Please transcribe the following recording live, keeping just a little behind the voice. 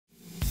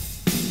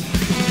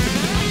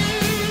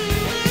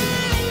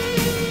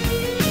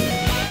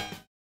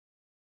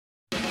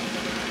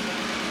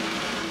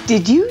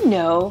Did you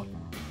know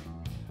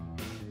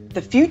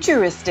the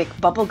futuristic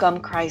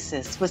Bubblegum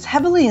Crisis was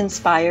heavily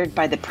inspired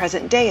by the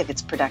present day of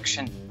its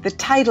production? The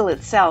title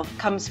itself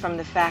comes from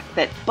the fact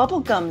that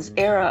Bubblegum's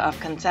era of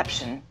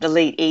conception, the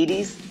late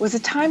 80s, was a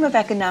time of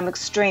economic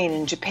strain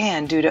in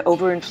Japan due to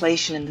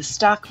overinflation in the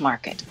stock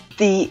market.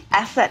 The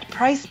asset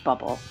price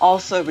bubble,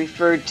 also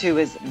referred to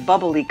as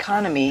bubble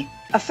economy,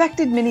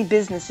 affected many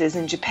businesses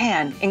in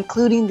Japan,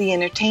 including the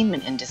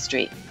entertainment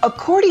industry.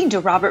 According to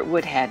Robert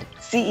Woodhead,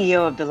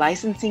 CEO of the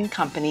licensing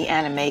company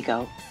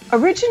Animego,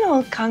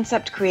 original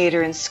concept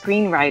creator and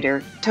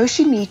screenwriter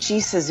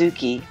Toshimichi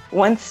Suzuki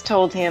once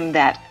told him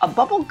that a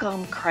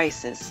bubblegum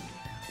crisis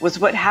was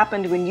what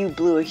happened when you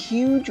blew a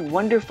huge,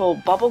 wonderful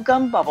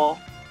bubblegum bubble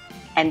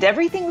and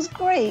everything was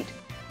great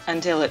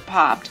until it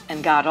popped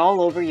and got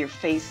all over your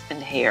face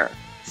and hair.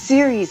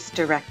 Series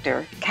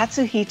director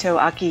Katsuhito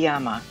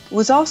Akiyama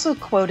was also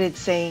quoted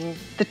saying,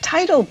 "The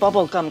title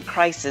Bubblegum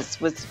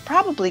Crisis was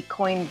probably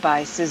coined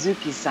by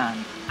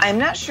Suzuki-san. I'm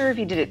not sure if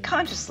he did it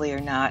consciously or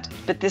not,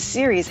 but this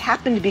series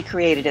happened to be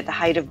created at the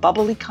height of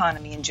bubble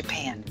economy in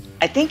Japan.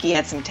 I think he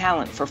had some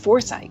talent for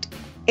foresight."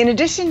 In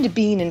addition to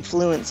being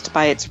influenced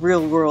by its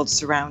real-world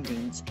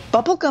surroundings,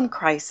 Bubblegum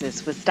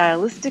Crisis was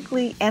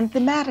stylistically and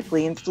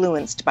thematically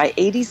influenced by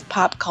 80s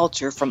pop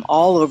culture from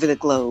all over the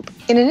globe.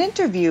 In an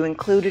interview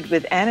included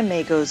with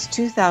Animego's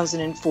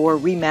 2004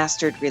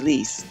 remastered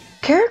release,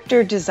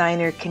 character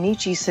designer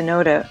Kenichi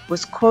Sonoda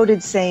was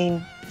quoted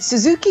saying,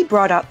 "Suzuki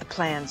brought out the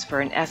plans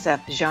for an SF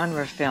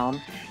genre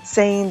film,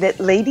 saying that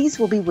ladies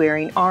will be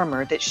wearing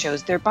armor that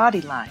shows their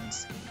body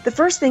lines. The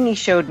first thing he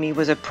showed me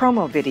was a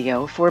promo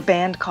video for a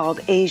band called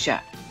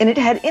Asia, and it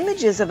had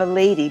images of a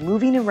lady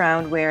moving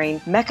around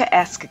wearing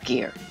mecha-esque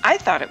gear. I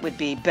thought it would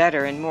be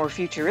better and more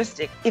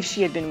futuristic if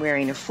she had been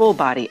wearing a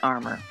full-body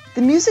armor."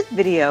 The music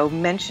video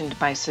mentioned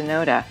by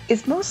Sonoda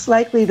is most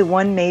likely the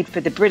one made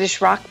for the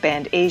British rock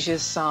band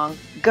Asia's song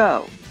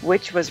Go,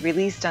 which was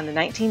released on the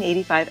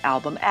 1985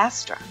 album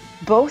Astra.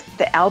 Both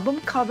the album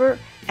cover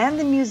and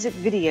the music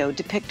video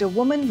depict a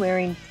woman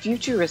wearing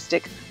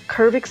futuristic,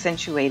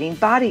 curve-accentuating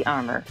body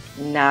armor,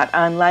 not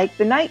unlike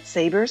the Night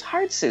Sabers'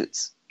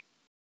 hardsuits.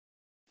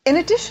 In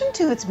addition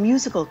to its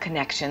musical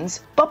connections,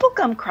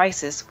 Bubblegum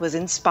Crisis was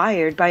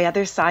inspired by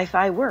other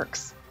sci-fi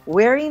works.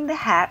 Wearing the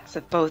hats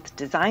of both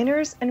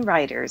designers and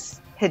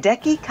writers,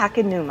 Hideki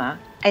Kakenuma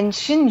and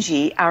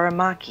Shinji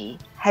Aramaki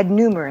had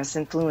numerous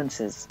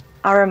influences.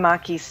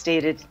 Aramaki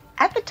stated,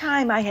 "At the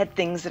time I had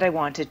things that I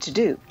wanted to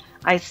do.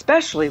 I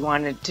especially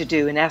wanted to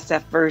do an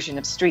SF version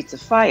of Streets of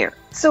Fire,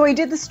 so I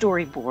did the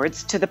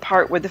storyboards to the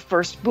part where the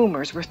first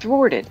boomers were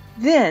thwarted.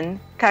 Then,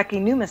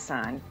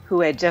 Kakenuma-san,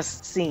 who had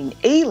just seen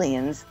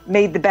Aliens,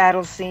 made the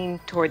battle scene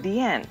toward the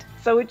end,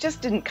 so it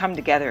just didn't come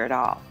together at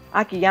all.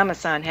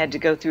 Akiyama-san had to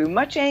go through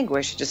much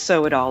anguish to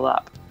sew it all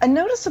up." A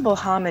noticeable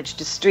homage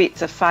to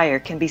Streets of Fire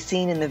can be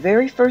seen in the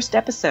very first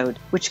episode,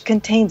 which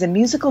contains a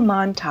musical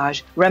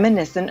montage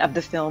reminiscent of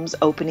the film's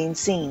opening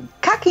scene.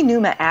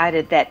 Kakenuma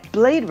added that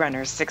Blade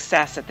Runner's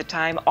success at the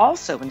time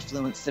also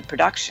influenced the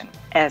production,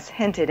 as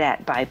hinted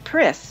at by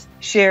Priss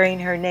sharing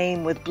her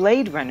name with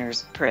Blade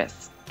Runner's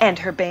Priss, and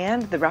her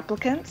band, the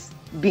Replicants,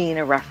 being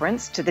a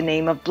reference to the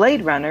name of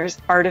Blade Runner's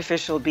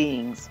artificial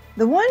beings.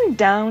 The one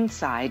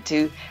downside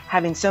to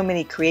having so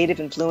many creative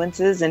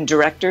influences and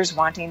directors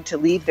wanting to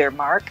leave their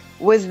mark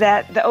was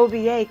that the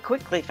OVA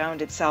quickly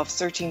found itself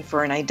searching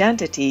for an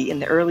identity in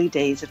the early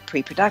days of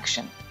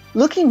pre-production.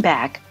 Looking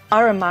back,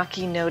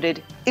 Aramaki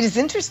noted, "It is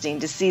interesting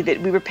to see that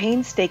we were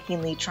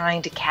painstakingly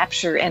trying to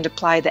capture and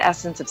apply the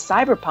essence of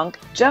cyberpunk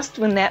just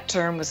when that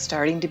term was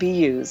starting to be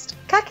used."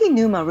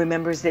 Kakenuma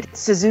remembers that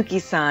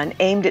Suzuki-san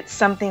aimed at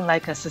something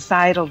like a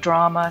societal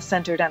drama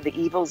centered on the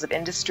evils of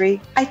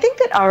industry. "I think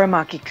that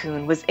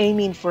Aramaki-kun was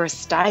aiming for a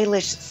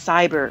stylish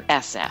cyber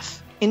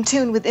SF, in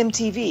tune with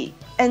MTV,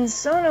 and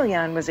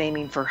Sonoyan was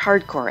aiming for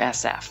hardcore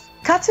SF."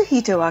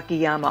 Katsuhito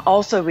Akiyama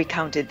also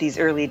recounted these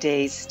early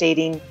days,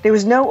 stating, "There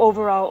was no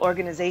overall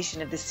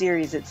organization of the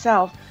series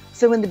itself,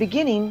 so in the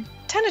beginning,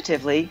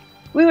 tentatively,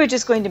 we were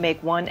just going to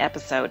make one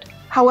episode.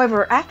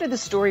 However, after the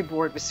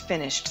storyboard was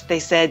finished, they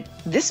said,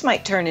 this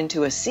might turn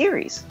into a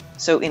series.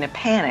 So in a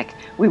panic,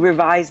 we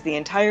revised the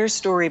entire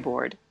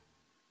storyboard."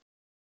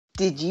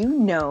 Did you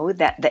know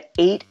that the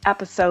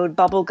 8-episode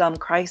Bubblegum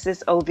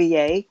Crisis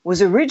OVA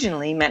was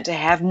originally meant to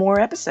have more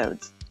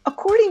episodes?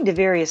 According to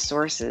various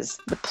sources,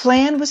 the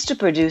plan was to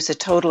produce a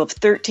total of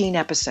 13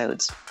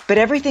 episodes, but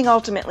everything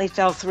ultimately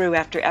fell through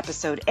after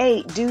episode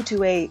 8 due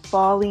to a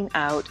falling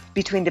out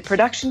between the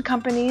production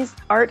companies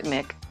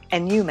Artmic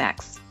and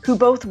Umex, who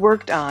both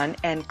worked on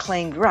and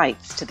claimed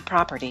rights to the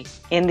property.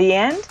 In the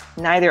end,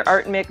 neither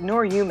Artmic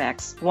nor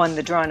Umex won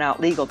the drawn-out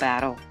legal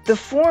battle. The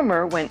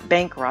former went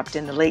bankrupt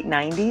in the late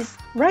 90s,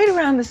 right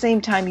around the same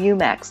time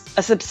Umex,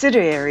 a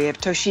subsidiary of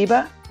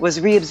Toshiba, was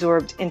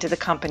reabsorbed into the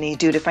company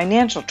due to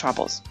financial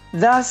troubles.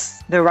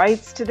 Thus, the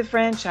rights to the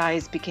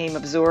franchise became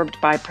absorbed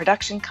by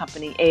production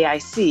company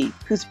AIC,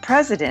 whose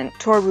president,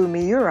 Toru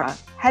Miura,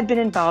 had been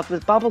involved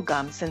with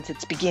Bubblegum since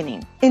its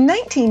beginning. In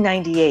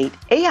 1998,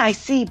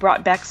 AIC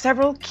brought back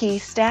several key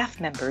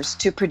staff members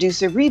to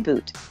produce a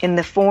reboot in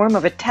the form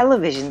of a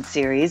television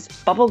series,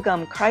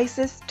 Bubblegum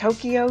Crisis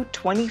Tokyo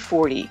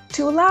 2040,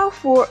 to allow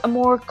for a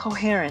more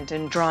coherent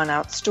and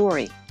drawn-out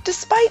story.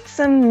 Despite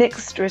some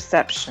mixed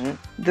reception,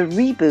 the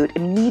reboot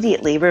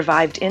immediately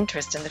revived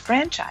interest in the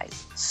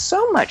franchise.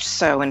 So much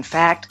so, in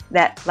fact,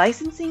 that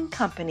licensing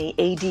company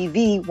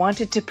ADV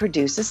wanted to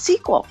produce a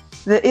sequel.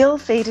 The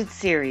ill-fated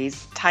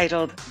series,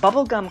 titled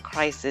Bubblegum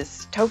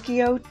Crisis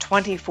Tokyo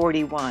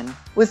 2041,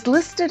 was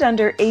listed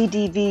under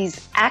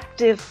ADV's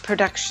active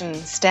production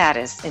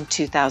status in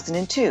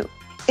 2002.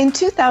 In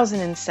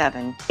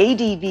 2007,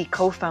 ADV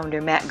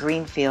co-founder Matt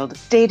Greenfield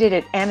stated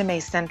at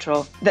Anime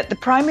Central that the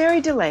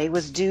primary delay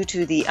was due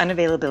to the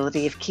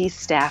unavailability of key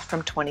staff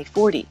from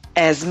 2040,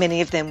 as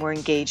many of them were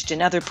engaged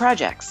in other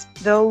projects.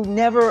 Though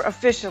never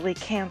officially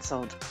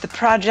canceled, the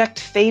project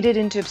faded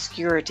into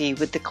obscurity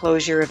with the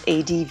closure of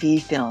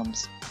ADV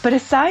Films. But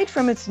aside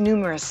from its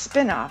numerous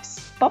spin-offs,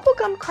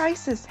 Bubblegum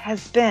Crisis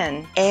has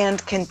been,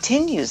 and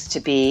continues to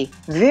be,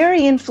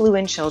 very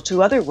influential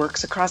to other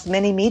works across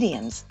many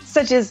mediums,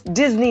 such as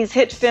Disney's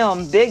hit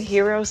film Big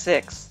Hero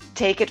 6.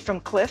 Take it from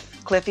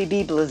Cliffy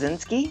B.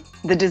 Bleszinski,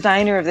 the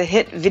designer of the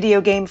hit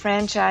video game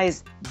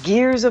franchise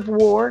Gears of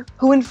War,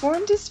 who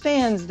informed his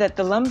fans that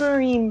the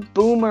lumbering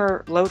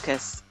boomer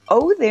locusts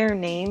owe their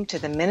name to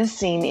the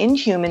menacing,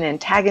 inhuman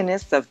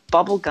antagonists of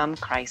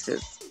Bubblegum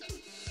Crisis.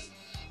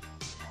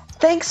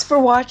 Thanks for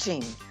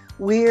watching.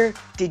 We're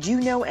Did You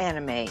Know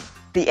Anime,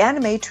 the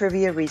anime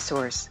trivia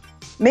resource.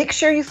 Make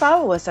sure you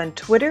follow us on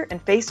Twitter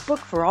and Facebook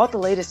for all the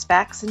latest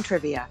facts and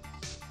trivia.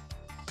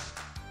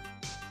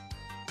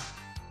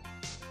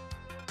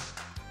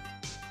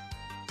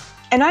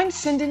 And I'm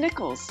Sinda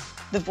Nichols,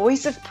 the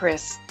voice of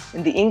Priss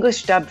in the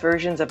English dubbed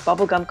versions of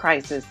Bubblegum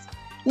Crisis.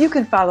 You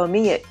can follow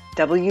me at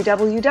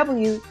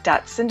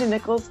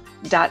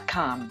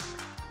www.sindanichols.com.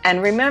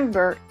 And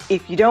remember,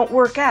 if you don't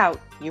work out,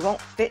 you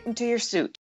won't fit into your suit.